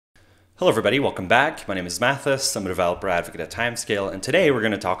Hello everybody, welcome back. My name is Mathis. I'm a developer advocate at Timescale, and today we're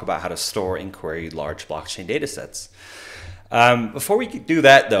going to talk about how to store and query large blockchain datasets. Before we do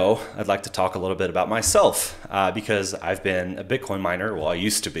that though, I'd like to talk a little bit about myself because I've been a Bitcoin miner, well I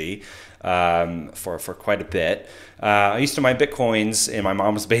used to be, for quite a bit. I used to mine Bitcoins in my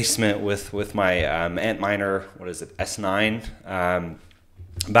mom's basement with my ant miner, S9,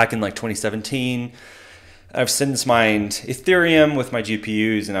 back in like 2017. I've since mined Ethereum with my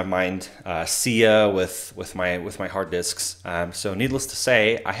GPUs, and I've mined SIA with my hard disks. So needless to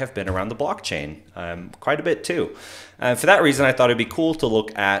say, I have been around the blockchain quite a bit too. For that reason, I thought it'd be cool to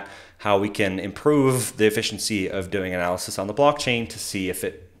look at how we can improve the efficiency of doing analysis on the blockchain to see if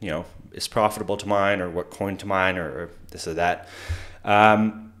it is profitable to mine, or what coin to mine, or this or that.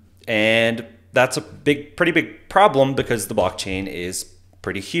 And that's a pretty big problem because the blockchain is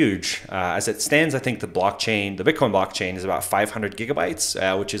pretty huge. As it stands, I think the Bitcoin blockchain is about 500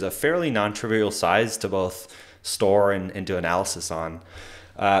 gigabytes, which is a fairly non-trivial size to both store and do analysis on.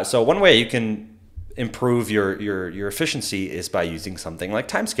 So one way you can improve your efficiency is by using something like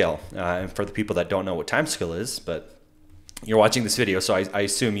Timescale. And for the people that don't know what Timescale is, but you're watching this video, so I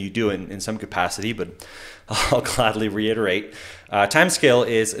assume you do in some capacity, but I'll gladly reiterate. Timescale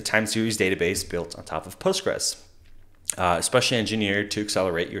is a time series database built on top of Postgres. Especially engineered to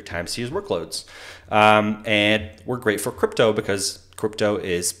accelerate your time series workloads. And we're great for crypto because crypto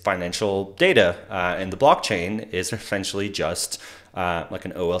is financial data, and the blockchain is essentially just like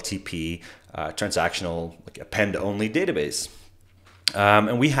an OLTP transactional, like append-only database.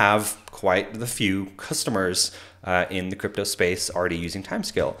 And we have quite the few customers in the crypto space already using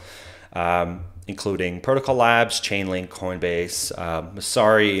Timescale, including Protocol Labs, Chainlink, Coinbase,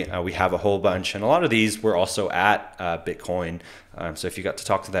 Masari. We have a whole bunch, and a lot of these were also at Bitcoin. So if you got to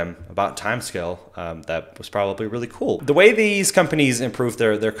talk to them about Timescale, that was probably really cool. The way these companies improve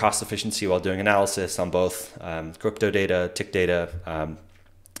their cost efficiency while doing analysis on both crypto data, tick data,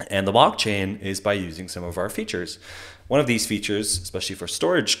 and the blockchain is by using some of our features. One of these features, especially for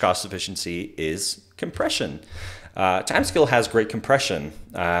storage cost efficiency, is compression. Timescale has great compression.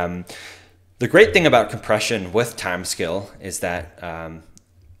 The great thing about compression with Timescale is that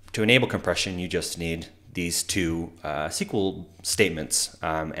to enable compression, you just need these two SQL statements.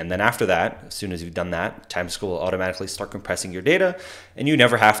 And then after that, as soon as you've done that, Timescale will automatically start compressing your data, and you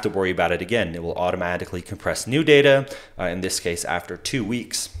never have to worry about it again. It will automatically compress new data, in this case, after 2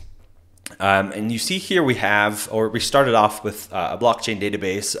 weeks. And you see here we started off with a blockchain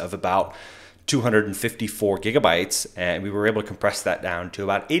database of about 254 gigabytes, and we were able to compress that down to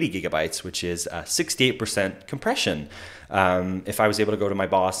about 80 gigabytes, which is 68% compression. If I was able to go to my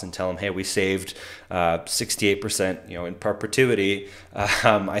boss and tell him, hey, we saved 68% in perpetuity,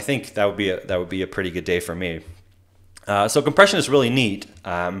 I think that would be a pretty good day for me. So compression is really neat,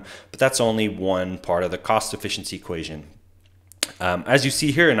 but that's only one part of the cost efficiency equation. As you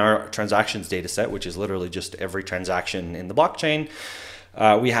see here in our transactions data set, which is literally just every transaction in the blockchain,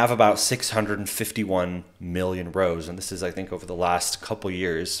 we have about 651 million rows, and this is, I think, over the last couple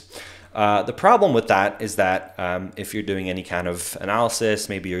years. The problem with that is that if you're doing any kind of analysis,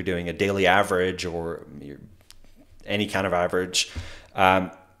 maybe you're doing a daily average or any kind of average,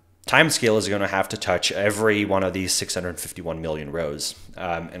 Timescale is going to have to touch every one of these 651 million rows.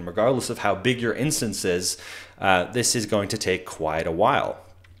 And regardless of how big your instance is, this is going to take quite a while.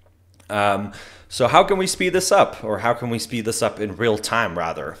 So how can we speed this up, or how can we speed this up in real time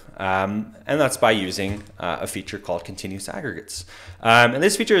rather? And that's by using a feature called continuous aggregates. And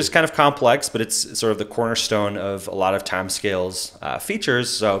this feature is kind of complex, but it's sort of the cornerstone of a lot of Timescale's features.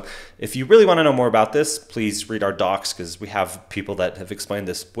 So if you really want to know more about this, please read our docs, because we have people that have explained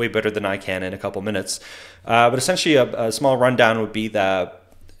this way better than I can in a couple minutes. But essentially a small rundown would be that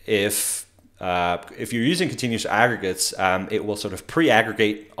if you're using continuous aggregates, it will sort of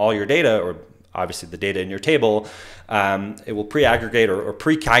pre-aggregate all your data, or obviously the data in your table. It will pre-aggregate or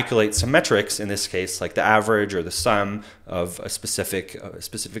pre-calculate some metrics, in this case like the average or the sum of a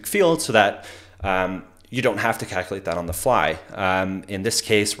specific field, so that you don't have to calculate that on the fly. In this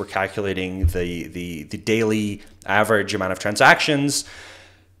case, we're calculating the daily average amount of transactions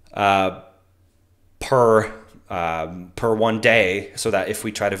per 1 day, so that if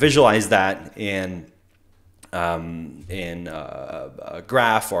we try to visualize that in a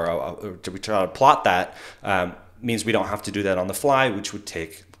graph, or we try to plot that, means we don't have to do that on the fly, which would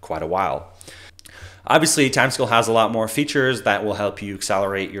take quite a while. Obviously, Timescale has a lot more features that will help you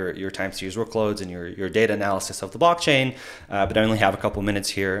accelerate your time series workloads and your data analysis of the blockchain, but I only have a couple minutes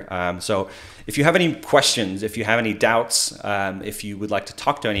here. So if you have any questions, if you have any doubts, if you would like to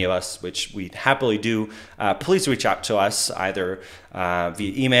talk to any of us, which we happily do, please reach out to us either via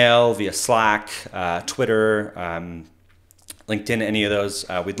email, via Slack, Twitter, LinkedIn, any of those.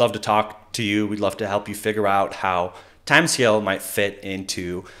 We'd love to talk to you. We'd love to help you figure out how Timescale might fit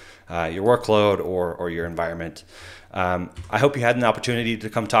into your workload or your environment. I hope you had an opportunity to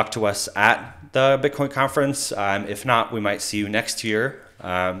come talk to us at the Bitcoin conference. If not, we might see you next year.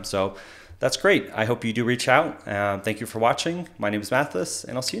 So that's great. I hope you do reach out. Thank you for watching. My name is Mathis,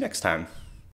 and I'll see you next time.